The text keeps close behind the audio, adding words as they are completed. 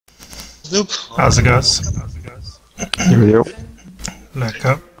Nope. How's it guys? Yo. Back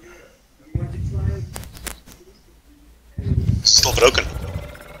up. Still broken.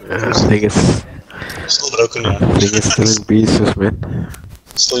 Thing is Still broken, yeah. thing is still in pieces, man.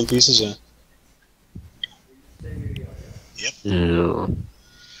 Still in pieces, yeah. Yep. Yeah.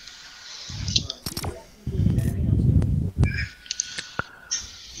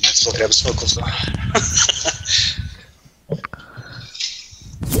 Might still grab a smoke also.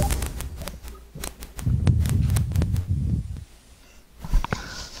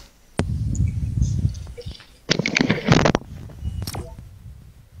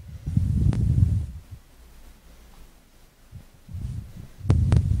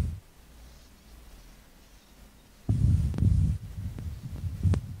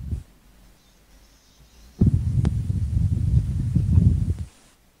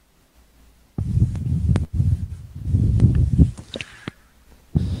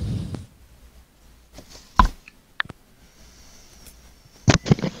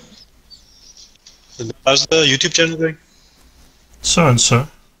 How's the YouTube channel going? So and so.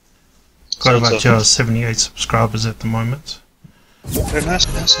 Got So-and-so. about 78 subscribers at the moment. Very nice,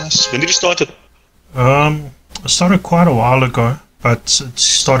 nice. When did you start it? I started quite a while ago, but it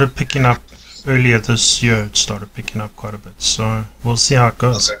started picking up earlier this year. It started picking up quite a bit, so we'll see how it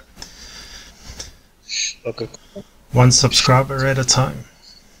goes. Okay. One subscriber at a time.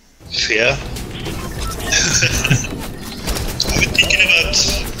 Yeah. I've been thinking about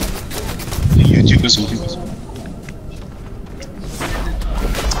YouTubers.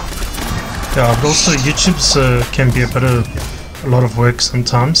 Yeah, but also YouTube's can be a lot of work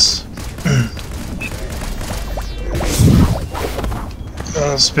sometimes.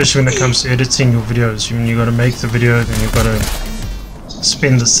 Especially when it comes to editing your videos. You gotta make the video, then you gotta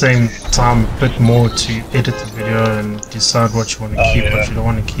spend the same time a bit more to edit the video and decide what you want to keep, what you don't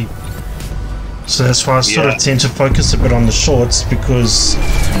want to keep. So that's why I sort of tend to focus a bit on the shorts, because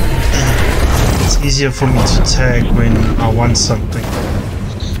it's easier for me to tag when I want something.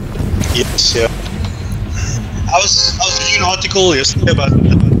 Yes, yeah. I was reading an article yesterday about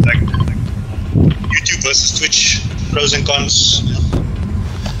like YouTube versus Twitch, pros and cons.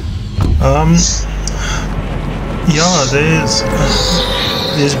 Yeah,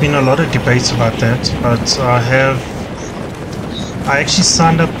 there's been a lot of debates about that, but I actually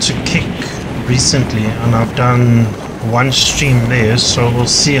signed up to Kick recently, and I've done one stream there, so we'll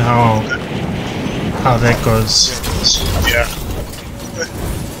see how that goes. Yeah.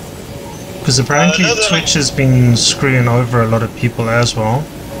 Because apparently Twitch has been screwing over a lot of people as well,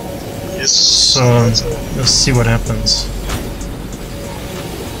 Yes. so we'll see what happens.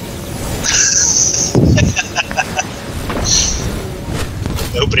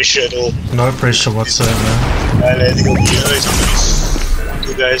 No pressure at all. No pressure whatsoever. I think over here,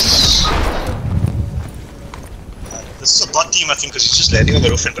 you guys. This is a bot team, I think, because he's just landing on the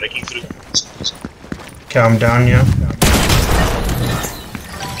roof and breaking through. Okay, I'm down here.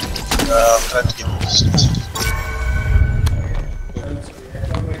 I'm trying to get this.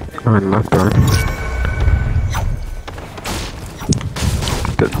 I'm knocked down.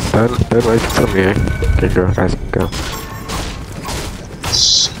 Don't wait for me, eh? Can go, guys can go.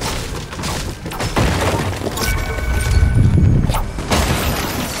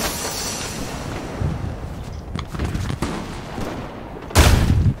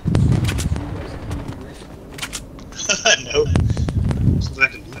 No. It's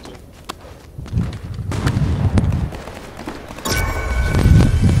like a loot.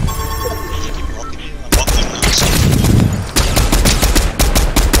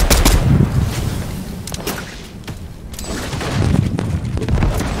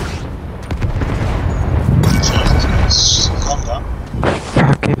 Calm down.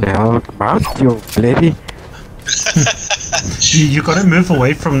 Fucking hell, mount you bloody. You gotta move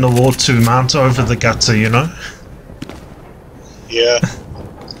away from the wall to mount over the gutter, you know? Yeah.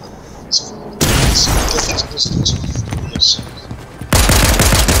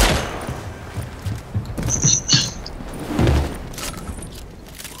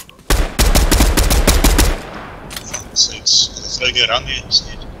 It's like around here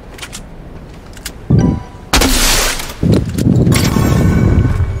instead.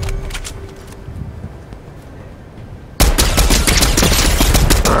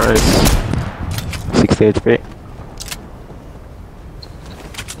 Nice. 60 HP.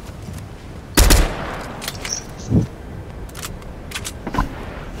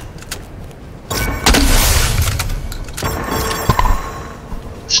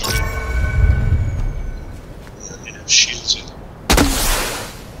 Shields.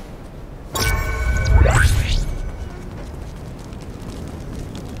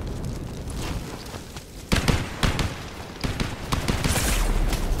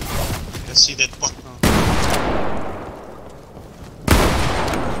 see that pot now.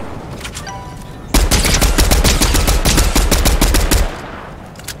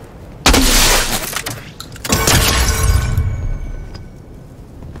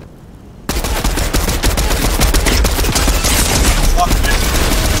 Fuck, man.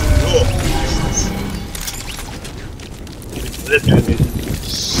 Bro. Let's do it.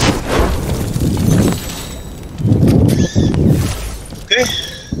 Okay.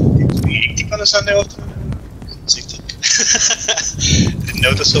 Hectic on a Sunday afternoon. It's hectic. Didn't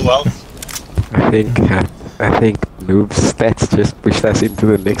notice so well. I think Noob's stats just pushed us into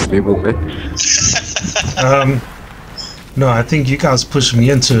the next level, man. No, I think you guys pushed me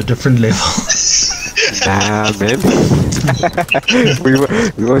into a different level. Nah, man.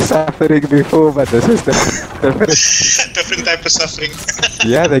 we were suffering before, but this is different. Different type of suffering.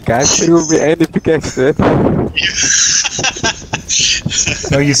 Yeah, the guy threw me any pickaxe, man.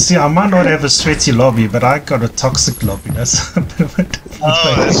 No, you see, I might not have a sweaty lobby, but I got a toxic lobby. That's a bit of a different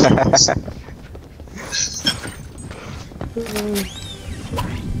thing. That's nice.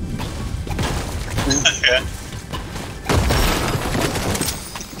 Yeah.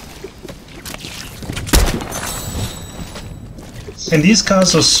 And these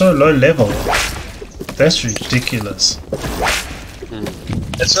guys are so low level. That's ridiculous.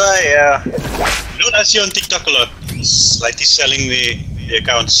 That's why, yeah. You know what I see on TikTok a lot? It's like he's selling the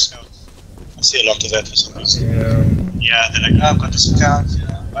accounts. I see a lot of that for some reason. Yeah. Yeah, they're like, oh, I've got this account,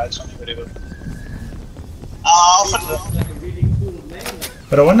 buy it from me, whatever.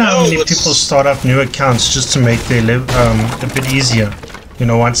 But I wonder how No, many it's- people start up new accounts just to make their a bit easier. You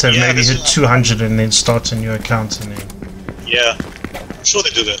know, once they've Yeah, maybe this hit is- 200 and then start a new account and then... Yeah, I'm sure they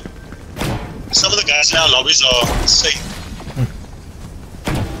do that. Some of the guys in our lobbies are insane.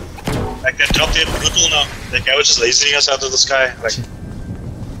 Like they dropped it brutal now. That guy was just lasering us out of the sky. Like,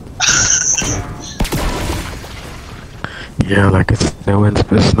 Yeah, like it's no one's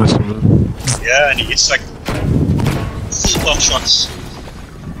business, man. yeah, and he hits like full pop shots.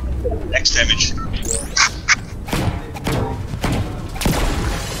 Max damage.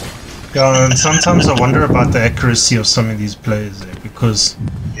 Yeah, and sometimes I wonder about the accuracy of some of these players there, because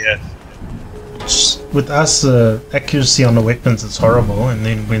Yeah. with us, accuracy on the weapons is horrible, and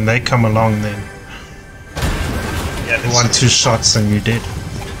then when they come along, then Yeah, that's- 1-2 shots and you're dead.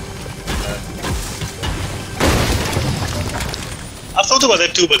 I've thought about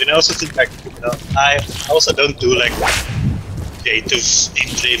that too, but then I also think like, you know, I also don't do like creative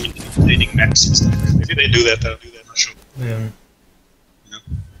training maps and stuff. Maybe they do that, I'll do that, I'm not sure. Yeah.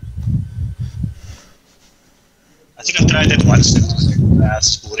 I think I've tried that once and it was like,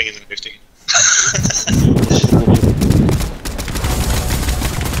 that's boring and lifting.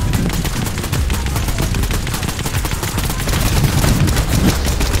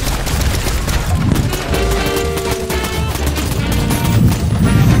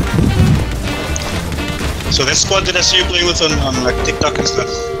 So that squad that I see you playing with on like TikTok and stuff,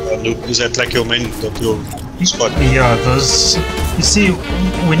 Luke, is that like your main, your squad? Yeah, those... You see,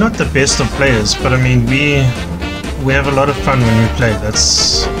 we're not the best of players, but I mean, we have a lot of fun when we play.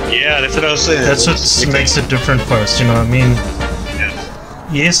 That's Yeah, that's what I was saying. what makes it different for us, you know. I mean,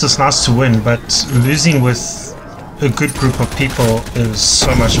 Yeah. yes, it's nice to win, but losing with a good group of people is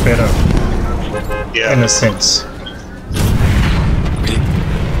so much better, Yeah. in a sense.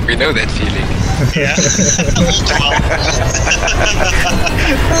 We know that feeling. Yeah.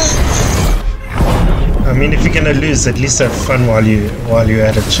 I mean, if you're gonna lose, at least have fun while you're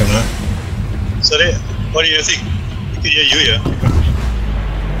at it, you know. So there, what do you think? We can hear you here.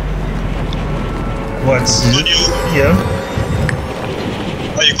 What's Can you? yeah?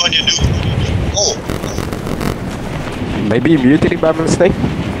 Oh, you can't hear Luke. Oh, Maybe you muted him by mistake.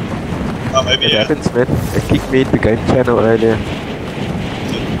 maybe It yeah. happens, man. They kicked me in the game channel earlier.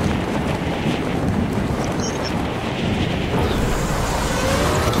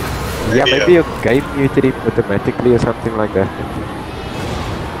 Yeah, maybe your game muted him automatically or something like that.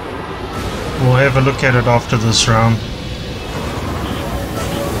 We'll have a look at it after this round.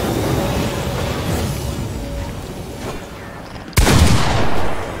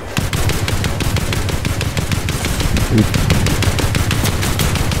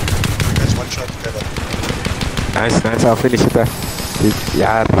 That's one shot together. Nice, nice. I'll finish it.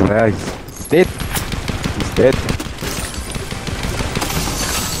 Yeah, nice. He's dead. He's dead.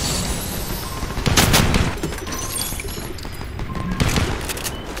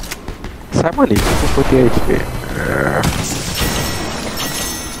 Someone is 40 HP.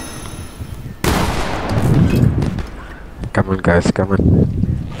 Come on, guys, come on.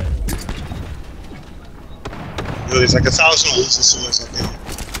 Yo, there's like 1,000 holes or so or something.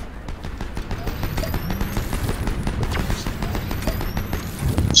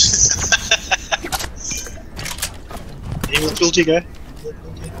 Guilty guy.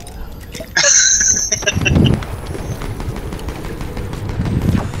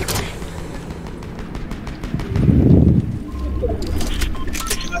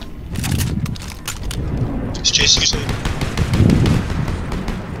 He's chasing you.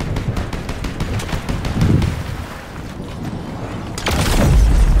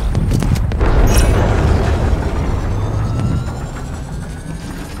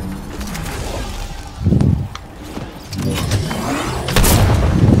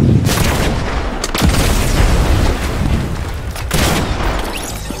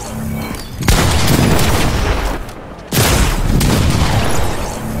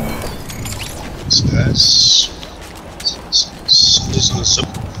 This on the sub.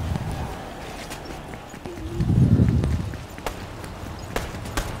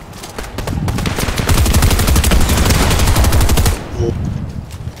 Oh.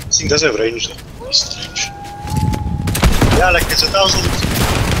 This thing does have range though. It's strange. Yeah, like it's 1,000.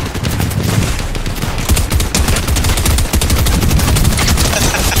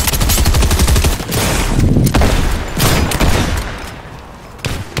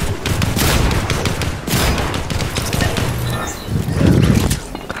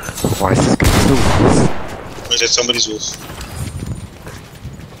 Why is this guy so fast? Or is that somebody's wolf?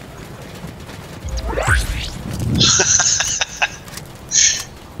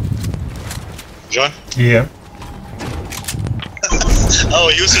 John? Yeah. Oh,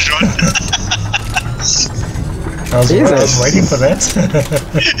 you Sir John? I was waiting for that.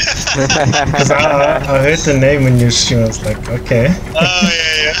 Because I heard the name when you stream, I was like, okay. Oh,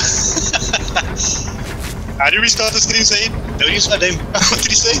 yeah. How did we start the stream saying? Don't use my name. What did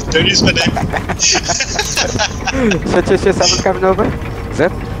he say? Don't use my name. Shit, someone's coming over.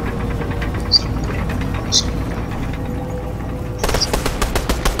 Zip.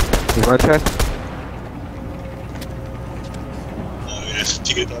 You want that? We have to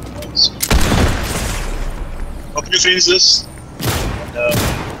figure it out now. So. Open your friends list. And,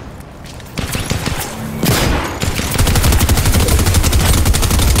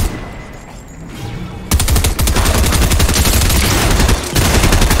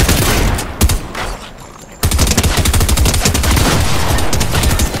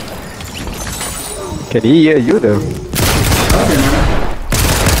 Can he hear you though?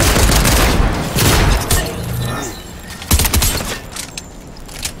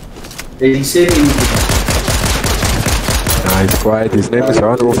 He said Nah, he's quiet. His name is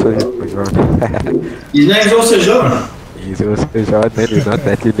John also. his name is also John. He's also John, man. He's not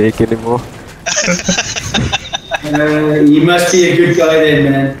that unique anymore. He must be a good guy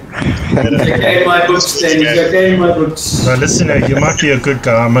then, man. He's okay in my books, then. He's okay in my books. No, listen, you might be a good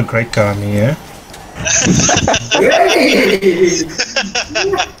guy, I'm a great guy, me, yeah?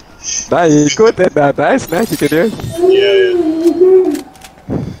 Nah, he good at that. Nice, you can hear. yeah.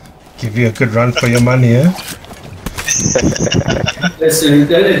 Give you a good run for your money, yeah? Listen,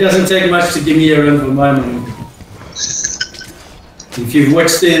 it doesn't take much to give me a run for my money. If you've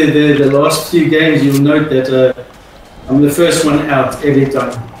watched the last few games, you'll note that I'm the first one out every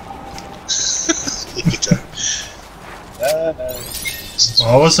time.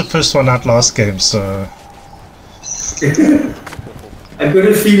 I was the first one out last game, so... I've got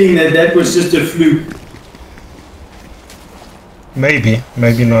a feeling that was just a fluke. Maybe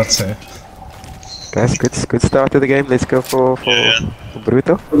not, so... Guys, good start to the game. Let's go for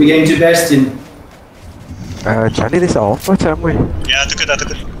Bruto. Are we going to Bastion? Johnny, there's a alpha somewhere. Yeah, I took it.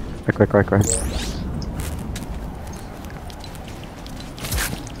 Quick.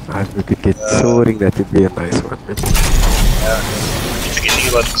 If we could get soaring, that would be a nice one, man. Yeah. Keep forgetting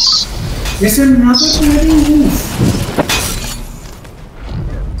about this. There's another bloody wolf.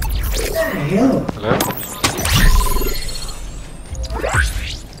 What the hell? Hello?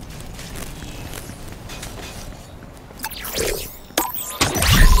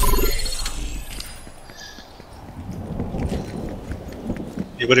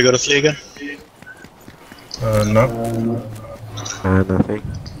 Anybody got a flare gun? no. Nothing.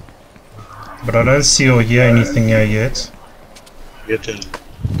 But I don't see or hear anything here yet. That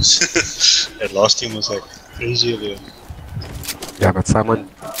last team was like crazy over here. Yeah, but someone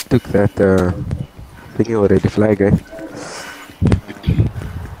took that thingy already, flag, eh?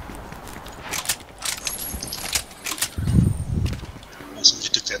 Somebody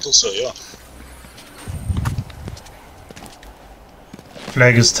took that also, yeah.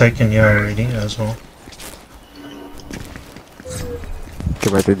 Flag is taken here already as well. Okay,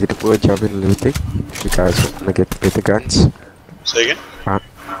 but I did a poor job in looting because we're gonna get better guns. Say again?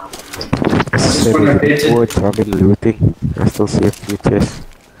 I said we did a poor job in looting. I still see a few chests.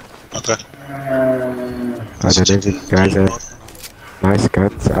 Okay. I don't know if you guys have nice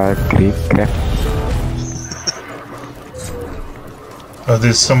guns. Green crap. Oh,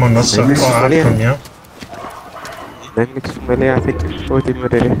 there's someone not so Maybe far out Somalia. from you. Name looks familiar. I think it's 14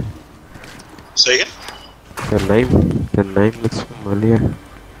 already. Say again? The name looks familiar.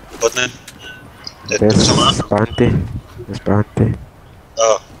 What name? That There's took someone out? Bounty. There's Bounty.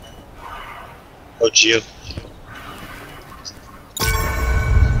 Oh. Oh, Gio.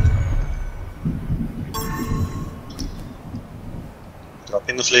 Drop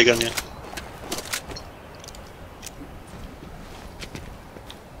in the flare gun, yeah.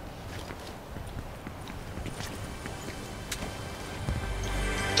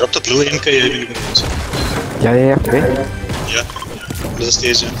 Drop the blue MK when you can use it. Yeah. Where? Yeah. There's a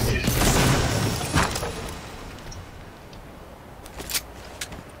stage, yeah.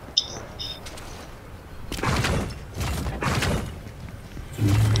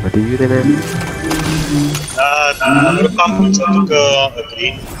 What do you then? I'm gonna pump, so I took a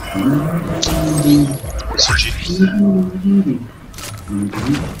green. SG.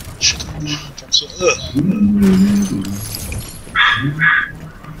 Shit. Jump so.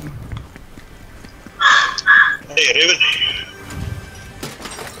 Hey, Raven.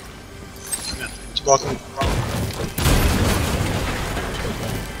 Come here. Let's walk in.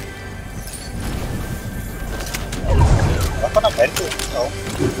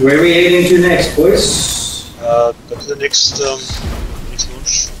 Where are we heading to next, boys? Go to the next launch.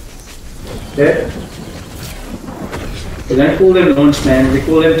 Okay. They don't call them launch, man. They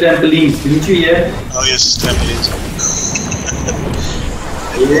call them trampolines. Didn't you hear? Oh yes, trampolines.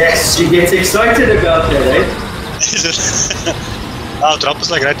 Yes, you get excited about that, eh? Oh, drop is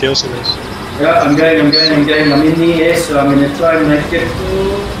like right here, so there's. Yeah, I'm going. I'm in the air, so I'm gonna try and make it.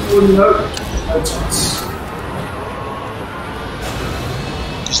 Oh no. No chance.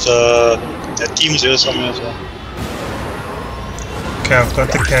 Just that team's here somewhere as well. Okay, I've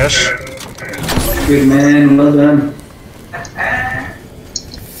got the cash. Good man, well done.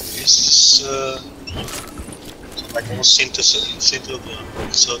 It's like almost center of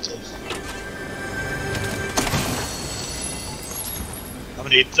the circle. I'm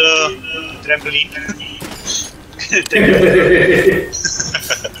gonna hit trampoline.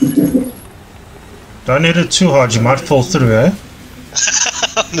 Don't hit it too hard, you might fall through, eh?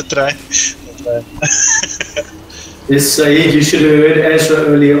 I'm gonna try. This Saeed, you should have heard Ezra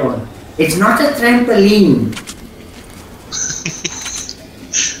earlier on. It's not a trampoline.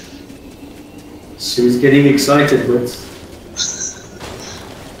 She was getting excited, but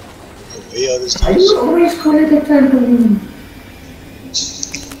Way out this I time. always call it a trampoline.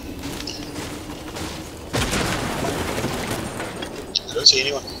 I don't see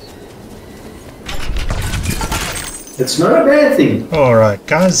anyone. It's not a bad thing. Alright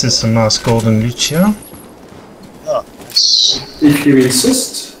guys, there's some nice golden loot here. Oh, nice. If you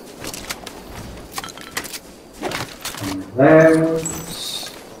insist. Lands.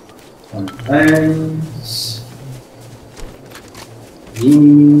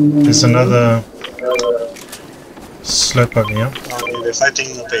 There's another slope over here. Oh, they're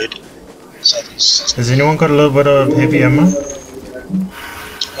fighting up ahead. Southeast. Has anyone got a little bit of heavy ammo?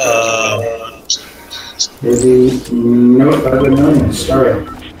 Maybe. No, I don't know. Sorry.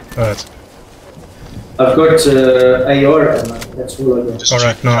 Alright. I've got AR ammo. That's all I got.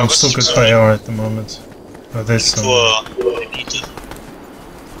 Alright, no, I'm still good for AR at the moment. Oh, there's some. For Anita.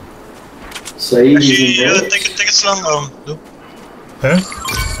 Saeed is Actually, yeah, involved. take it slow. No. Huh?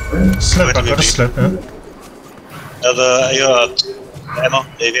 Slip, I got a slip, huh? The ammo,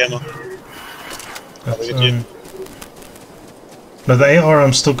 heavy ammo. That's, no, the AR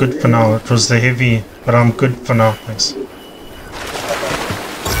I'm still good for now. It was the heavy, but I'm good for now, thanks.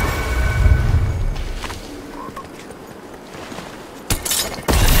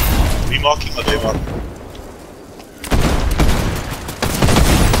 Remarking or they mark?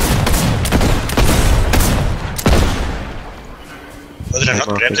 Oh, did I not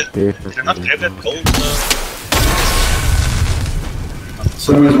grab that? Did I not grab that gold?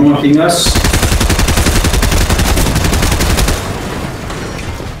 Someone's marking us.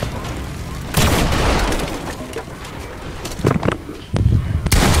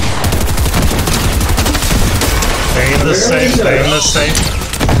 They're in the safe, they're in the safe.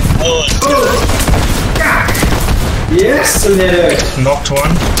 Oh, Yes, Leonard. Knocked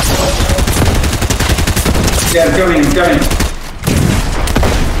one. Yeah, I'm coming.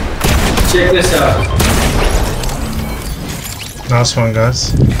 Check this out. Nice one,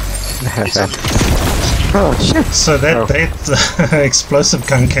 guys. Oh shit! So that explosive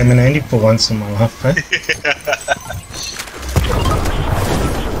gun came in handy for once in my life, eh?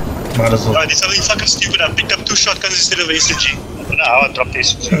 Might as well. Oh, it's something fucking stupid. I picked up 2 shotguns instead of SMG. I don't know how I dropped the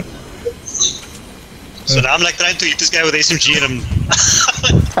SMG. So now I'm like trying to hit this guy with SMG and I'm...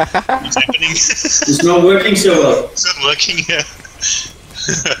 What's happening? It's not working so well. It's not working here.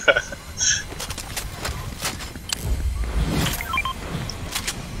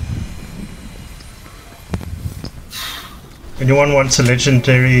 Anyone wants a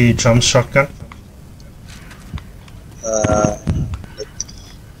legendary jump shotgun?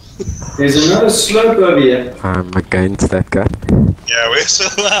 There's another slope over here. I'm against that guy. Yeah, we're so...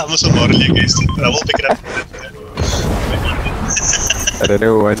 I'm also morally against it, but I will pick it up. I don't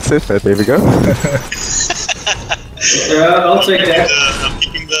know who wants it, but there we go. Yeah, I'll take that. I'm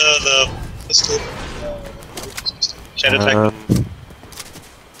keeping the pistol. Shadow track.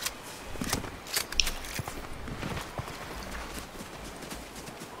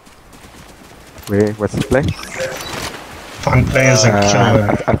 Where? What's the play? Fun players and killer.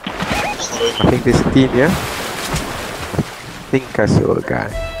 I think there's a team here. I think I saw a guy.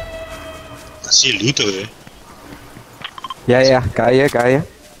 I see loot over there. Yeah, guy here.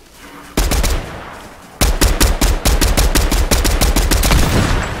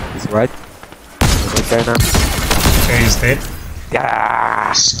 He's right. Okay now. Okay, he's dead. Yeah.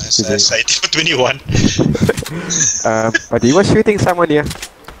 Nice. 80 for 21. But he was shooting someone here.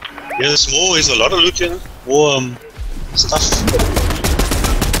 Yeah, there's more. There's a lot of loot here. More stuff.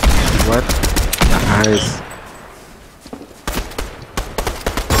 One. Nice.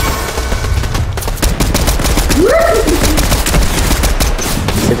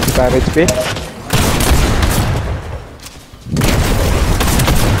 $75 HP.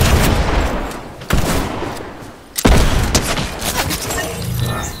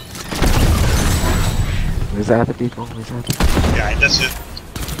 Where's the other people? Yeah, that's it.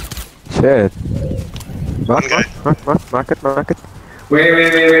 Shit. One guy. Mark it.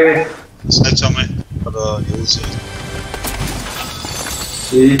 Wait. Side somewhere. For the hills here.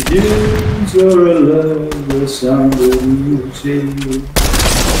 Seduce or love the sound of music.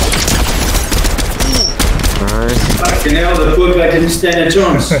 Nice. Fucking hell, the poor guy didn't stand a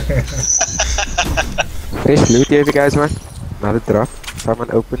chance. Fresh loot here if you guys want. Another drop.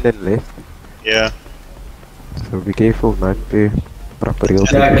 Someone opened and left. Yeah. So be careful, man. Be proper real.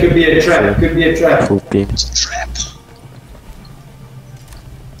 Yeah, could be a trap. Full team. It's a trap.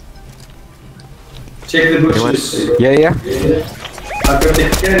 Check the bushes. Yeah. I've got the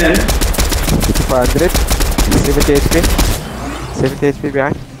cannon. 500. 70 HP. 70 HP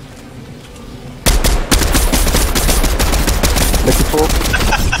behind. 34.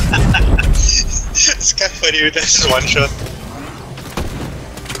 It's kind of funny, that's just one shot.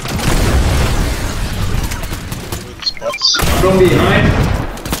 From behind.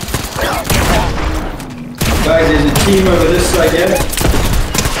 Guys, there's a team over this side, yeah?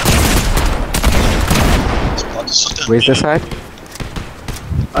 Where's the side?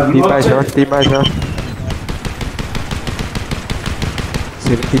 I've Team by marked shot, it. team by shot.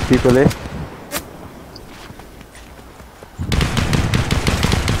 17 people left.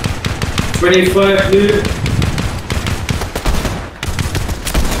 $25 blue.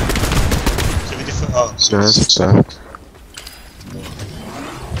 75. Oh, so Nice stuff.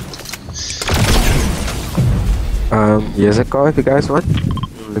 Here's a car if you guys want.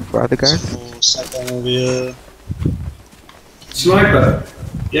 Look for other guys. Sniper over here. Sniper.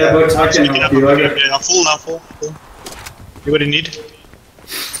 Yeah, but I can help you. I'm full now, full. You what you need?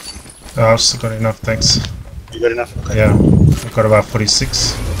 Oh, I've still got enough, thanks. You got enough? Okay. Yeah, I've got about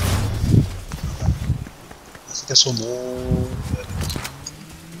 46. I think I saw more.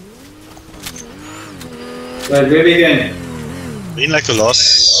 Right, where we going? We're in like the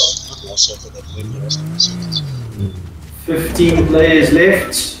last. Not last circle, but maybe the last circle. 15 players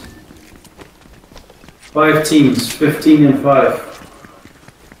left. 5 teams, 15 and 5.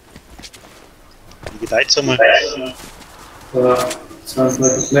 You died somewhere. Sounds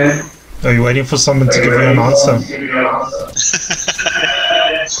like a plan. Are you waiting for someone to give you an answer?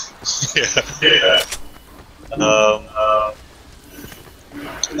 Yeah.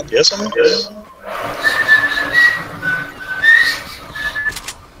 Up here somewhere?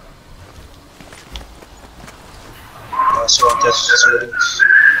 So that's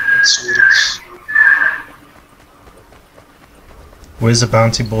Where's the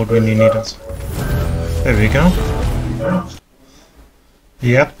bounty board when you need it? There we go.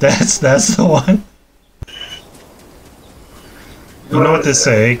 Yep, that's the one. You know what they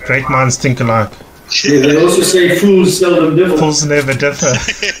say, great minds think alike. Yeah, they also say fools seldom differ. Fools never differ.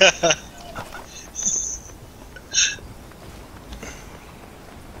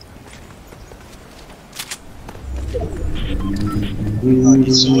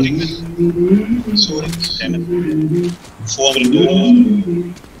 He's sorting the Sorry, damn it.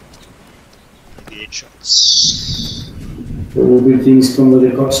 488 shots. All good things come with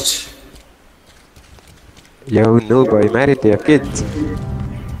a cost. Yo, no boy, married to your kids.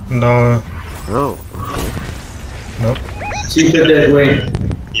 No. No. Nope. Keep it that way.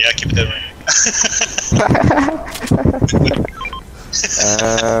 Yeah, keep it that way.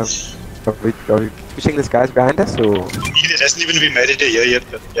 Are we pushing these guys behind us or? It hasn't even been married a year yet,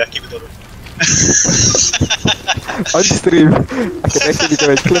 but yeah, keep it that way. On stream. I can actually go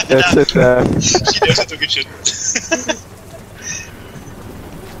and clip that shit. She knows how to good shit.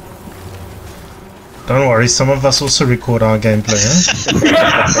 Don't worry, some of us also record our gameplay, huh?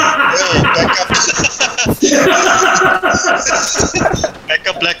 Yo, back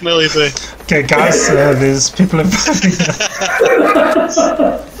up blackmail is a... Okay, guys, there's people in front of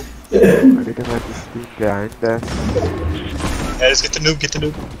I didn't want to stream behind us. Yeah, let's get the noob,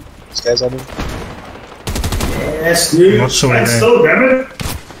 These guys are noob. Yes, new. Not sure where Stand they- still, damn it.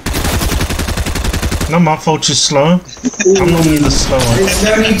 Not my fault you're slow. I'm normally the slow one. There's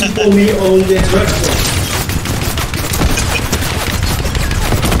no need to pull me on that workshop.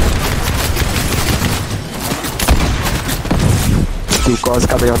 Two cars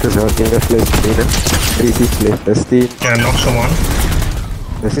coming out as well. Game of left, 3 teams left. This team. Yeah, knock the one.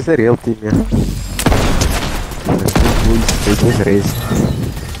 This is the real team, yeah. The two boys, they just raced.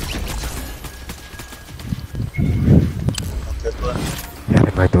 Yeah,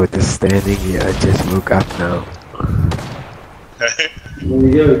 my daughter's standing here. I just woke up now. There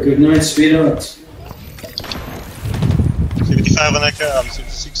we go. Good night, sweetheart. 75 on that guy, I'm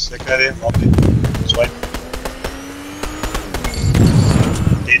 76, that guy there, not dead. Swipe.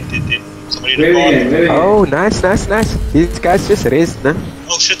 Dead. Somebody in the Where again? corner. Oh, nice. These guys just raced, no?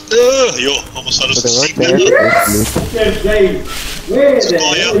 Oh shit, yo, almost had us But they sick. weren't there. Okay, Dave. Where the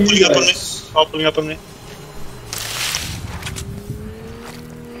Oh hell yeah, are you pulling up on me. guys? Oh, pulling up on me.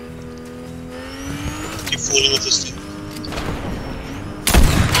 Keep falling with this thing.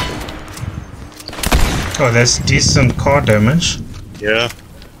 Oh, that's decent car damage. Yeah.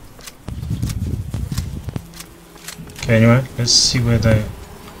 Okay, anyway, let's see where they...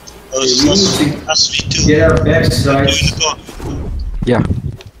 Oh, this is us V2. Get our You backside. in the car. Yeah.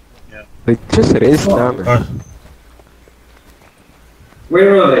 Yeah. They just raced now, man. Oh,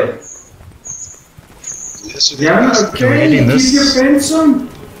 Where are they? Yes, Yeah, Can we okay. end in Keep this? your pants on.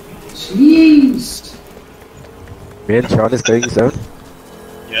 Jeez. Me and Sean is going zone.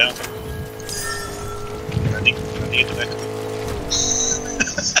 Yeah. I think it back.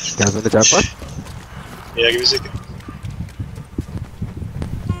 You guys want to jump on? Yeah, give me a second.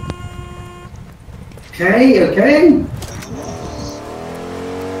 Okay.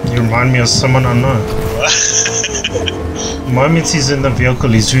 you remind me of someone I know. The moment he's in the vehicle,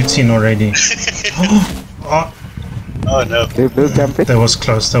 he's routine already. Oh, Oh no. They will jump it. that was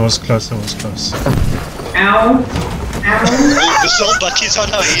close. Ow. Ow. Oh, the soul buckets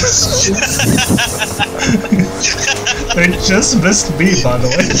on our heads. They just missed me, by the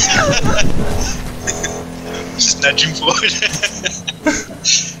way. Just nudging forward.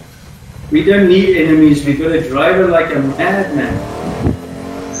 We don't need enemies. We got a driver like a madman.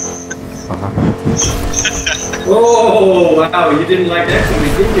 Oh, wow. You didn't like that for me,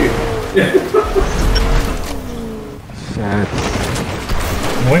 did you? Shit.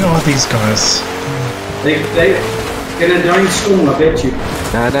 Where are these guys? They gonna die in storm, I bet you.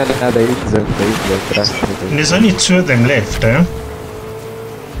 Nah, they in zone. Trust me. And there's only 2 of them left, eh?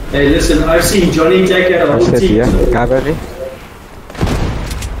 Hey, listen, I've seen Johnny take out a Oh whole shit, team. yeah. Cover me.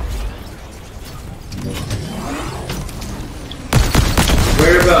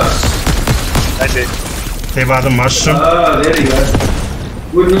 Whereabouts? Right there. They're by the mushroom. Ah, there you go.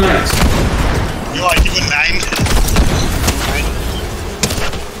 Good night. Yo, I give a 9.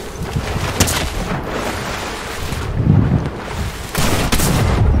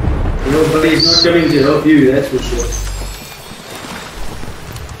 Nobody's not coming to help you, that's for sure.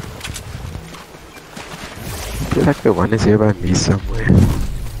 I feel like the one is here by me somewhere.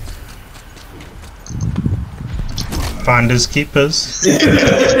 Finders keepers.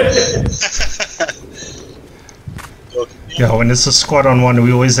 Yeah, when it's a squad on one,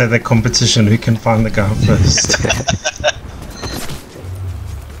 we always have that competition who can find the guy first.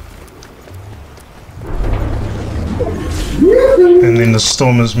 And then the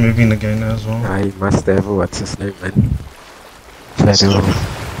storm is moving again as well. I must have what's his name, man. Shadow.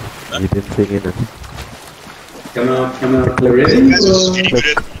 You didn't think in it. Come out. Clip. Ready? You guys are really good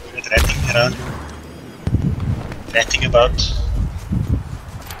at ratting around. Ratting about.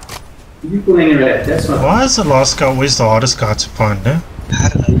 You pulling a rat, that's not. Why is the last guy always the hardest guy to find, eh?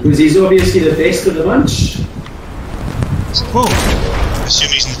 Because he's obviously the best of the bunch. Whoa! I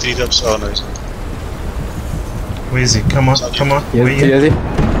assume he's in the treetops. Oh no, he's not. Where is he? Come on, come on. Where are you? Yes,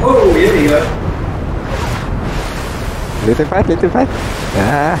 Oh, here we go. let him fight, let him fight.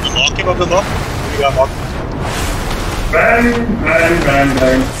 Ah, Mark him up the map. Here we go, Mark. Bang, bang, bang,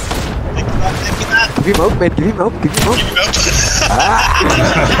 bang. Take him out, take him out. give him hope, man, give him hope, give him hope. Keep him out.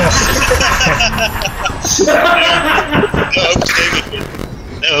 No hope today, my friend.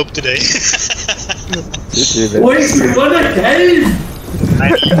 No hope today. Boys, we won a game!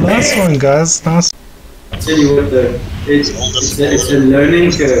 Nice one, guys. Nice. I tell you what, though, it's a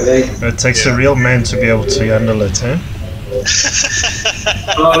learning curve, eh? It takes a real man to be able to handle it, eh?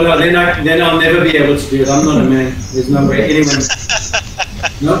 Oh no, then I'll never be able to do it. I'm not a man. There's no way anyone.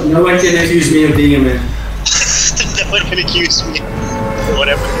 No one can accuse me of being a man. No one can accuse me.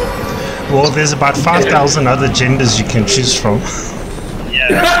 Whatever. Well, there's about 5,000 other genders you can choose from. Yeah.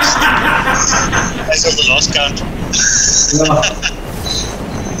 As of the last count. No.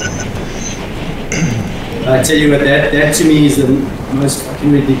 I tell you what, that to me is the most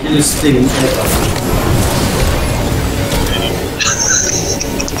fucking ridiculous thing ever.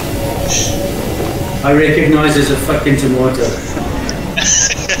 I recognize as a fucking tomato.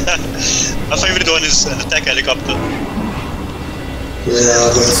 My favorite one is an attack helicopter. Yeah,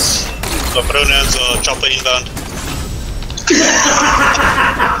 but The pronouns are chopper inbound.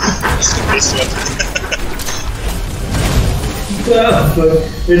 That's the best one. yeah, but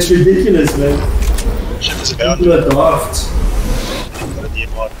it's ridiculous, man. Ship is about. People are daft.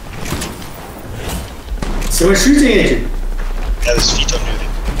 So we're shooting at you. Yeah, there's feet on you there.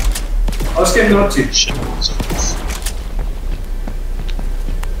 Ask him not to. Shit. So,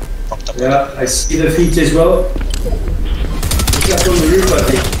 popped up. Yeah, I see the feet as well. He's up on the roof, I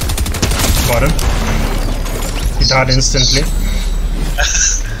think. Got him. He died instantly.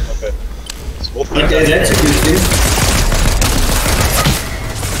 Okay. It's more fun. Okay, that's a good thing.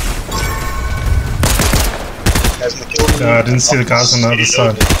 Guys in the kill. I didn't see the guys on the other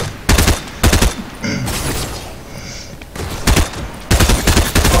side.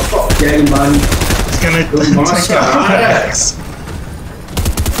 Gang man. He's gonna Good take master. out the axe.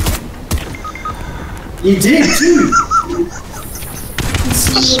 He did too.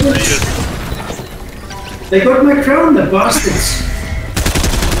 They got my crown, the bastards.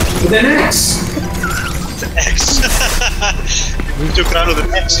 With an axe. The axe. You moved your crown with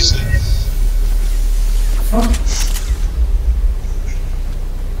an axe, you say?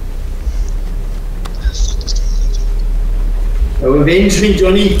 Oh, avenge me,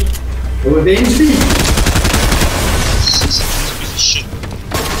 Johnny. Oh, avenge me. Shit.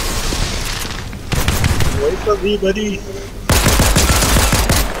 Wait for me, buddy.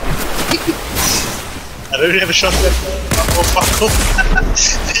 I don't have a shotgun. Fuck off.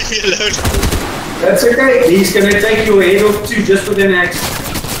 Leave me alone. That's okay. He's gonna take your head off too, just with an axe.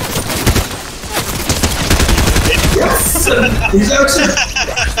 Yes! He's awesome.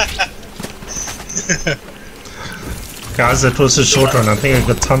 Guys, that was a short one. I think I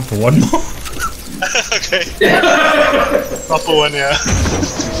got time for one more. Okay. Proper one, yeah.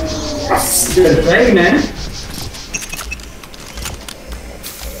 Good play, man.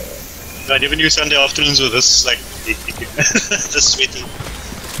 I never knew Sunday afternoons were this, like, this sweaty.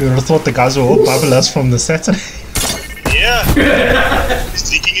 You would have thought the guys were all bubble us from the Saturday. Yeah. Is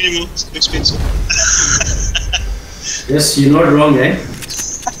drinking anymore? It's too expensive. Yes, you're not wrong, eh?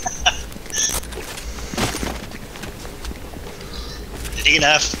 Drinking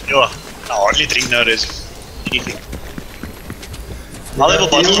enough? No. I hardly drink nowadays. Anything. I'll have a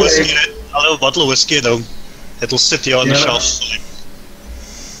bottle of whiskey. I'll have a bottle of whiskey at home. It'll sit here on the shelf for like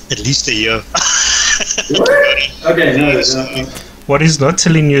at least a year. What? Okay, no. What he's not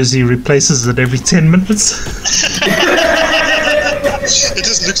telling you is he replaces it every 10 minutes. It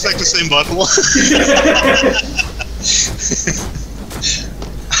just looks like the same bottle.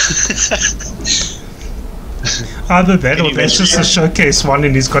 Either that or you that's just a showcase one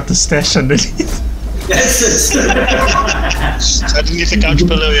and he's got the stash underneath. That's it. So I didn't get the couch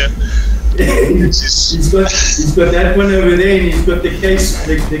pillow yet. he's got that one over there, and he's got the case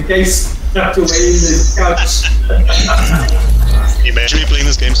tucked away in the couch. Imagine me playing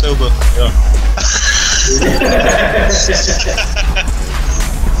this game sober. Yeah.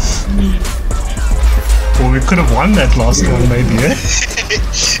 Well, we could have won that last one, maybe, eh?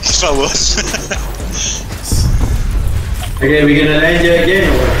 If I was. Okay, we're gonna land you again,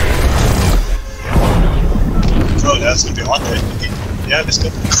 or what? Oh, that's gonna be hot there. Okay. Yeah, let's go.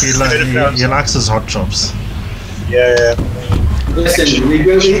 He likes his hot chops. Yeah. Listen, we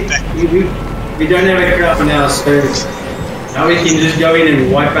don't have a crowd now, so Now we can just go in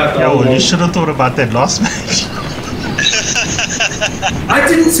and wipe out the Yeah, whole well, you world. should have thought about that last match. I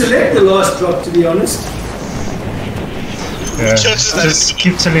didn't select the last drop, to be honest. Yeah, just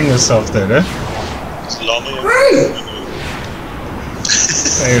keep telling yourself that, eh? Hey!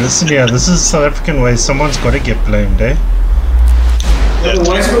 Hey, listen here, this is South African way, someone's got to get blamed, eh?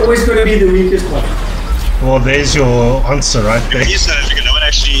 Why is it always going to be the weakest one? Well, there's your answer right there. He's South African, no one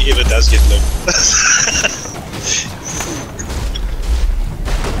actually ever does get low.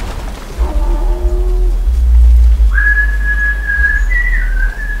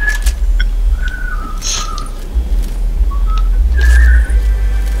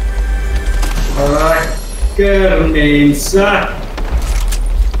 Alright, Kermensa.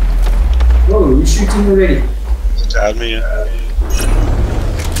 Oh, who's shooting already? Tell me,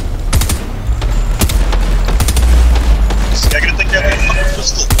 Kijk, ik denk dat ik een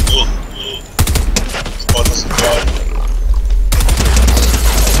pistol. Wat is het waar?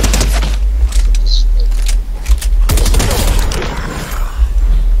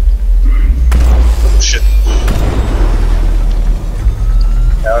 Shit.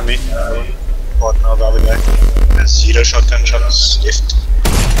 Ja, me. What now, the other guy? Zero shotgun shots left.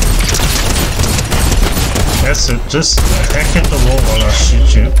 That's it, just hack at the wall while I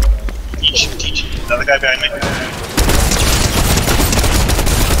shoot you. Teach. Another guy behind me.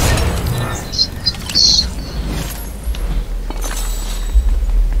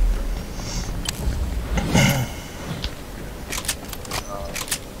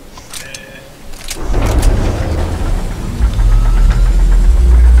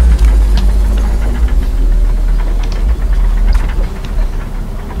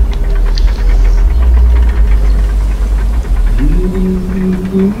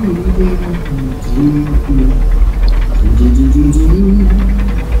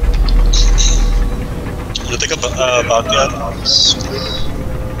 You think about that?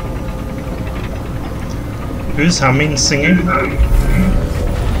 Who's humming, singing?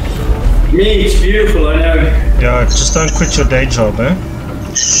 Me, it's beautiful, I know. Yeah, just don't quit your day job, eh?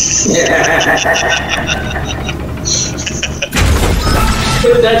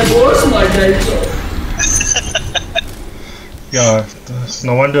 But that was my day job. Yeah,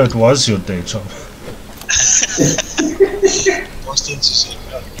 no wonder it was your day job.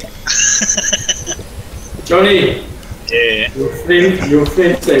 Johnny, Yeah. your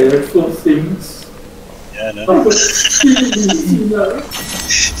friend say hurtful things. Yeah, no. You know.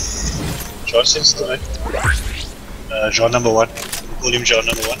 John seems to it. John number 1. Call him John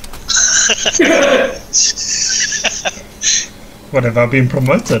number 1. What, have I been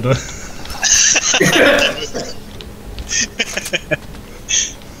promoted? Okay.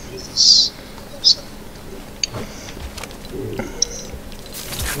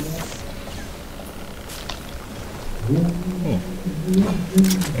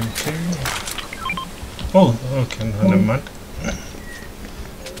 Oh, okay, no, never mind.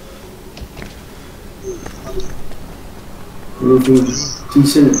 Looking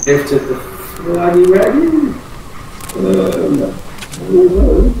decent left at the bloody wagon. No,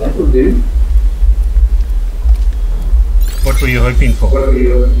 that will do. What were you hoping for? Well,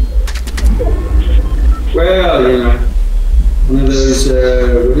 you know, one of those,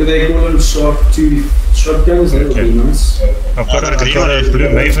 what do they call them, sharp tooth shotguns? That would be nice. I've got a blue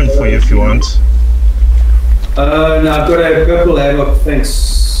Maven for you if you want. No, I've got a purple Havoc,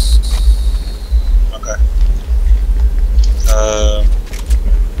 thanks. Okay.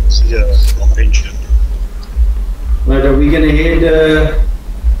 So yeah, long range. Right, are we gonna head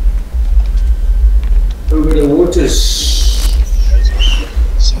over the waters?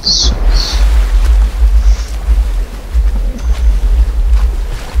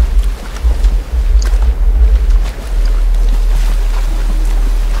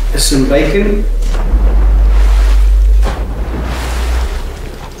 There's some bacon.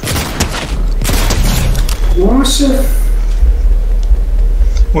 Awesome.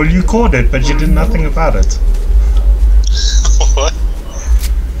 Well, you caught it, but you did nothing about it. What?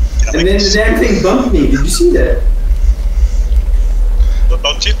 And then the damn thing bumped me. Did you see that? What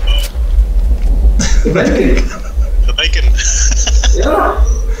about you? The bacon. The bacon. Yeah.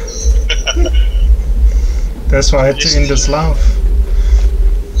 That's why I had to end this live.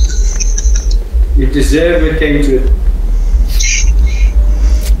 You deserve it, came to it.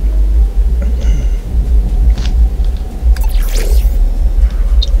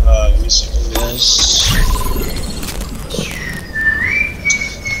 Let me see this.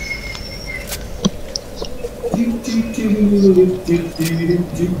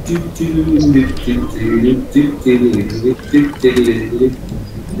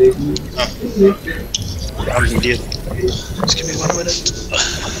 I'm an idiot. Just give me 1 minute.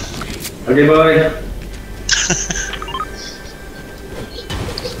 Okay, bye.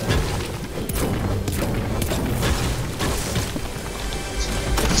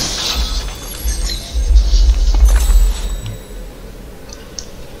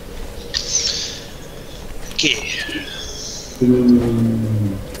 Okay.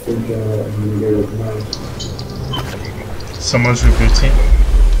 Someone's rebooting.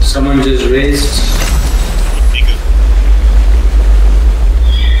 Someone just raised. Bingo.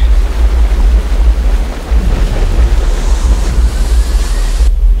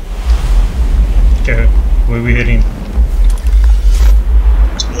 Okay, where are we heading?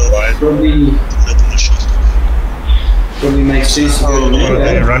 Alright. Probably makes sense to go Oh, they're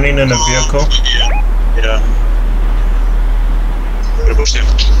there. running in a vehicle. Yeah. We're push them.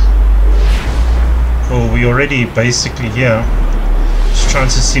 Oh, we already basically here. Just trying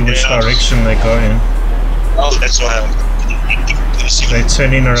to see which Yeah. direction they go in. Oh, that's why I'm. They're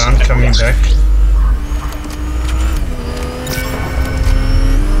turning around, coming back.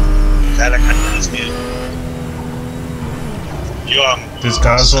 There's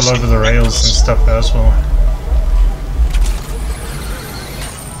guys all over the rails and stuff as well.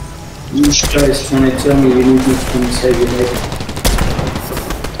 You guys trying to tell me you need me to come and save your mate.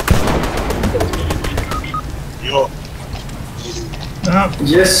 Yo. Ah,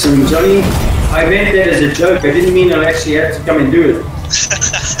 Yes, Johnny, I meant that as a joke. I didn't mean I actually had to come and do it.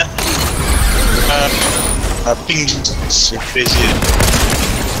 Ping is crazy.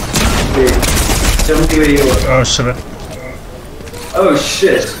 Okay. Tell me where you are. oh shit. Oh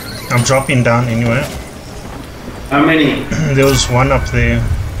shit. I'm dropping down anyway. How many? There was one up there.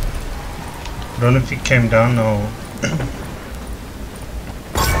 I don't know if he came down or...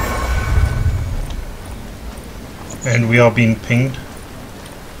 And we are being pinged.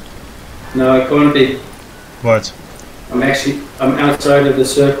 No, I can't be. What? I'm outside of the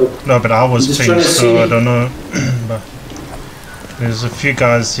circle. No, but I was I'm just pinged, trying to so see. I don't know. But there's a few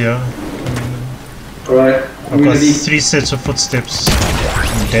guys here. Alright, I've got 3 sets of footsteps.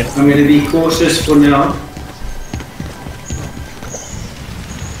 I'm dead. I'm gonna be cautious for now.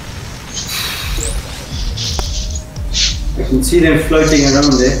 I can see them floating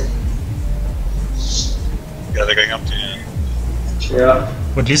around there. Yeah, they're going up to you. Yeah,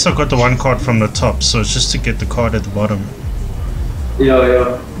 But at least I got the one card from the top, so it's just to get the card at the bottom.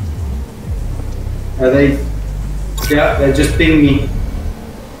 yeah. Are they? Yeah, they just pinged me.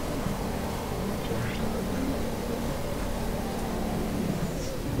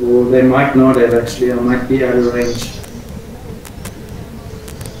 Or they might not have actually, I might be out of range.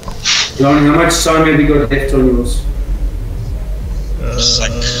 John, how much time have you got left on yours?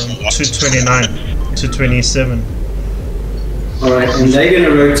 229, 227. Alright, and they're going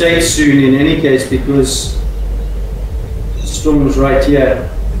to rotate soon in any case because the storm's right here.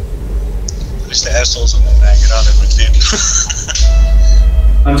 At least the assholes and then hang around and with them.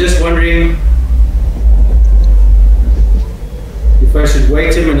 I'm just wondering if I should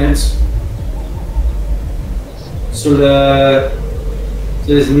wait a minute so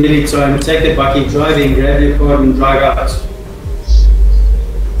there's nearly time. Take the bucket, drive in, grab your card and drive out.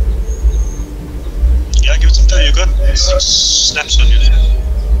 Yeah, give it some time. You got 6 snaps on you.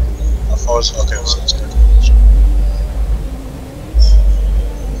 How far is okay? So it's good.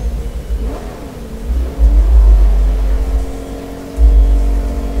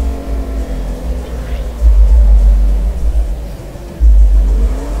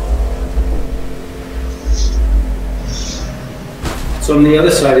 It's on the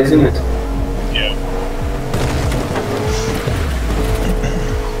other side, isn't it? Yeah.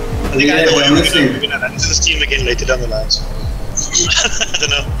 I think Yeah, either way, I'm we're listening. gonna run into this team again later down the lines. I don't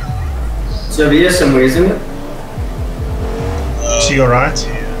know. It's over here somewhere, isn't it? To your right.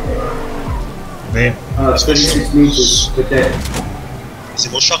 There. Oh, it's 36 meters. Okay. Is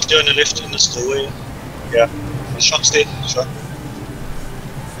there more shocks there on the left in the doorway? Yeah. There's shocks there. Shot.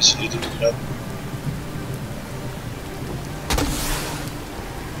 Just need to do that.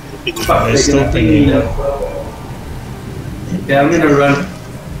 Fuck, They're they're still gonna ping pinging. me now. Okay, I'm gonna run.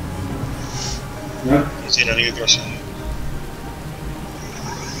 No? Is he running across?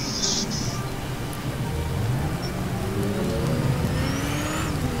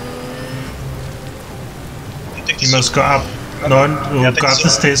 You must go up. No, go up the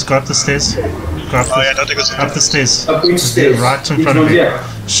stairs, go up the stairs. Go up Oh yeah, the, don't think it's up the stairs. Up which stairs? Right in Which front of ones you. here?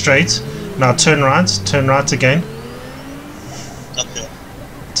 Straight. Now turn right again. up here.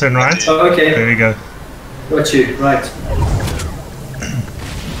 Turn right. Oh, okay. There we go. Got you, right.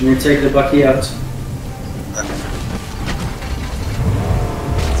 I'm gonna take the bucky out.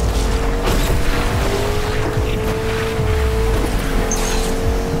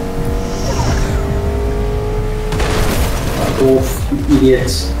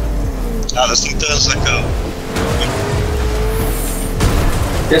 Idiots. Ja, this thing turns like a...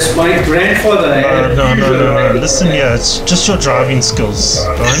 That's my grandfather. No. Listen here, it's just your driving skills.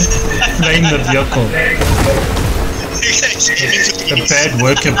 Don't blame the vehicle. A bad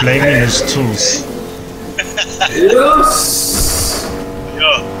worker blaming his tools. Yes!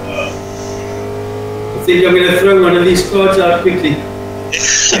 Yeah. I think I'm going to throw one of these cards out quickly.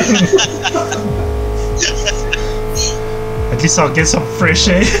 At least I'll get some fresh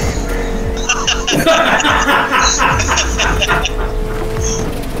air.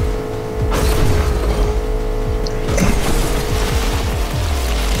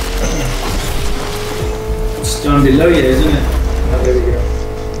 It's down below here, isn't it? Oh, there we go.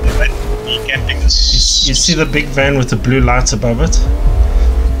 Yeah, but you camping this. You see the big van with the blue lights above it?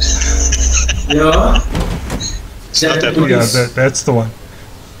 Yeah. It's not that one. Yeah, that's the one.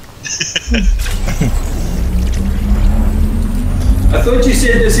 I thought you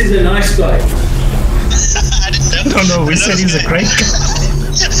said this is a nice guy. I didn't know. No, we said he's a great guy.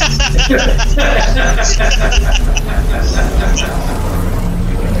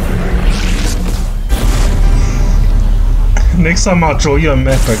 Next time I'll draw you a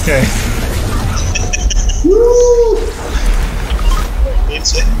map, okay? Woo!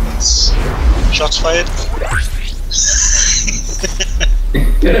 It's shots fired.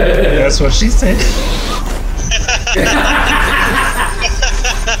 That's what she said.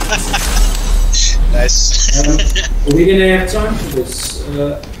 Nice. Are we gonna have time for this?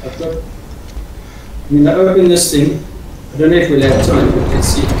 I'm gonna open this thing. I don't know if we'll have time, but let's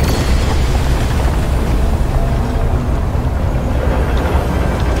see.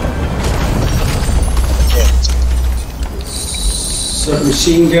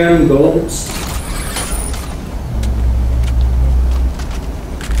 Submachine gun, bolts.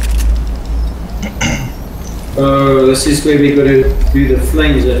 Oh, this is where we got to do the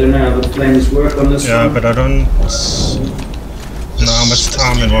flames. I don't know how the flames work on this Yeah, one. but I don't know how much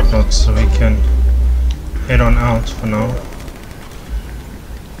time and whatnot, so we can head on out for now.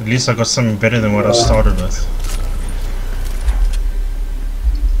 At least I got something better than what I started with.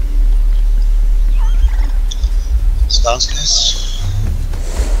 Sounds nice.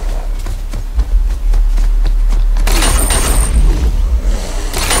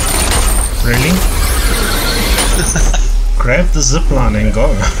 Really? Grab the zipline and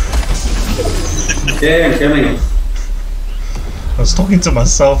go. Yeah, I'm coming. I was talking to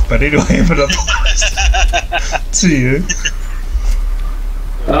myself, but anyway, but to you.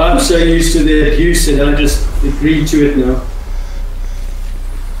 I'm so used to the abuse that I just agree to it now.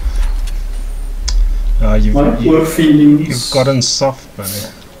 My poor feelings. You've gotten soft, buddy.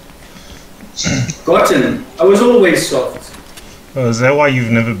 Gotten. I was always soft. Oh, is that why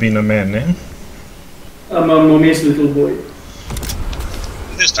you've never been a man, eh? I'm a mommy's little boy.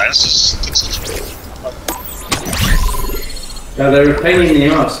 There's dinosaurs. Yeah, they're a pain in the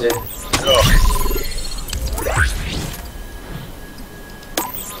ass, eh? Oh.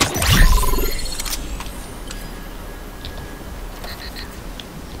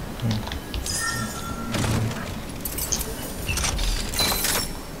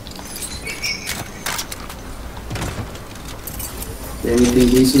 Anything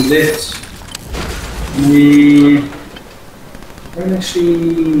decent left? We don't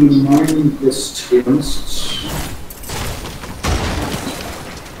actually mind this, to be honest.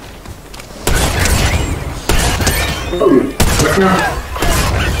 Oh, what now?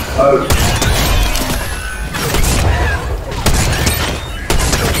 Oh.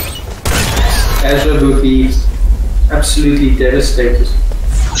 Azure will be absolutely devastated.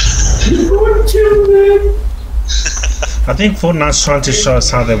 Poor children! I think Fortnite's trying to show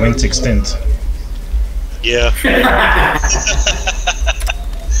us how they went extinct. Yeah.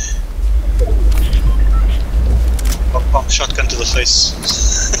 Pop shotgun to the face.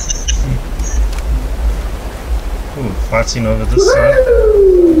 Ooh, fighting over this side.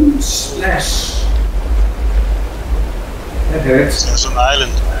 Woo! Slash. That hurts. There's an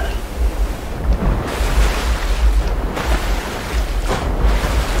island.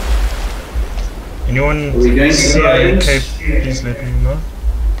 Anyone Are we going to see the a islands? cape? Please let me know.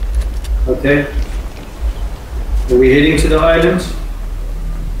 Okay. Are we heading to the island?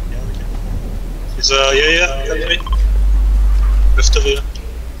 Yeah, we can. Is yeah, that's right. Lift over here.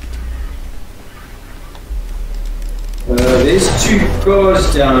 There's 2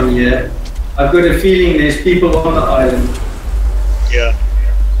 cars down here. I've got a feeling there's people on the island. Yeah.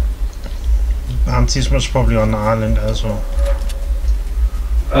 Bounty's most probably on the island as well.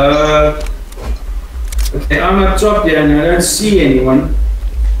 Okay, I'm up top here and I don't see anyone.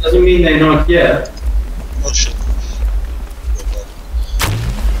 Doesn't mean they're not here. Oh shit.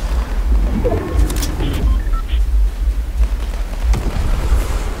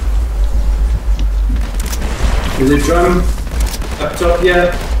 There's a drum up top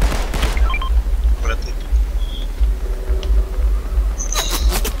here. What I think.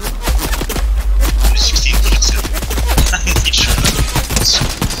 16 bullets in.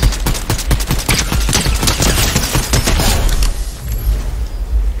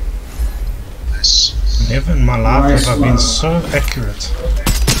 Nice. Never in my life Nice have I been one. so accurate.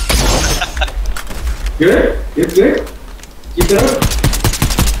 Good? Good? Keep it up.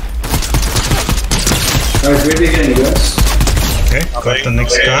 Alright, where are we going, guys? Okay, got the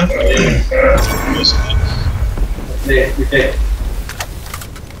next guy. Okay.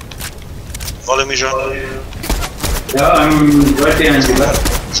 Follow me, Jean. Yeah, I'm right behind you, bud.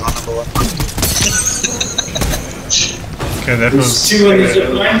 Jean number 1. Okay, that There's was... 2 on the zip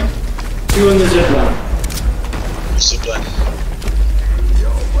line. 2 on the zip line. Zipline.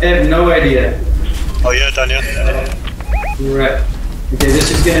 I have no idea. Oh yeah, done yeah. Right. Okay, this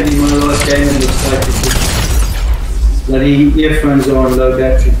is going to be my last game. It looks like because bloody earphones are on low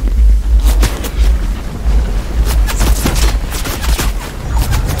battery.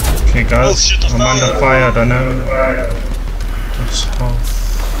 Okay guys, Oh, shit, I'm under fire, I don't know. That's how...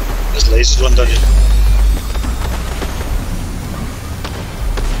 There's lasers one done yeah.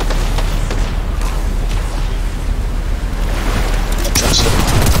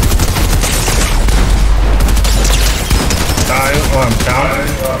 Oh, I'm down.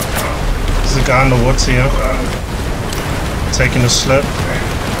 There's a guy in the water here. Taking a slip.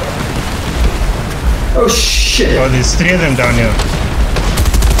 Oh shit! Oh, there's 3 of them down here.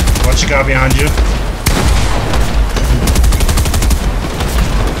 Watch a guy behind you.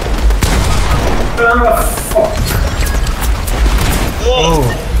 Ah, fuck! Oh,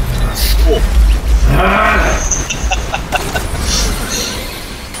 Ah.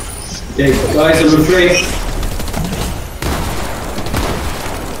 Okay, guys,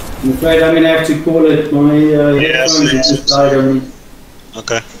 I'm afraid I'm gonna have to call it. My headphones yes. just died on me.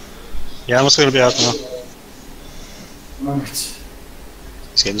 Okay. Yeah, I'm also gonna be out now. Right.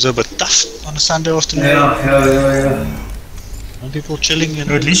 It's getting so a bit tough on a Sunday afternoon. Yeah. And people chilling and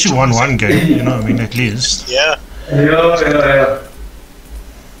at least you won one game, you know what I mean, at least. yeah. Yeah.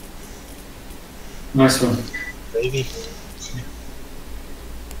 Nice one. Baby.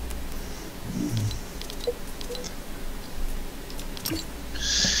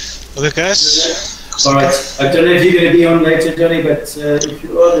 Okay guys. Alright, I don't know if you're going to be on later, Johnny, but if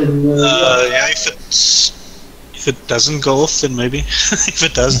you are, then Yeah, if it doesn't go off, then maybe. If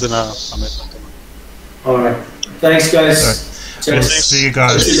it does, then I'm at. Alright. Thanks, guys. We'll Cheers. see you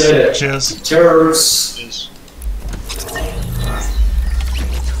guys. See you later. Cheers. Cheers.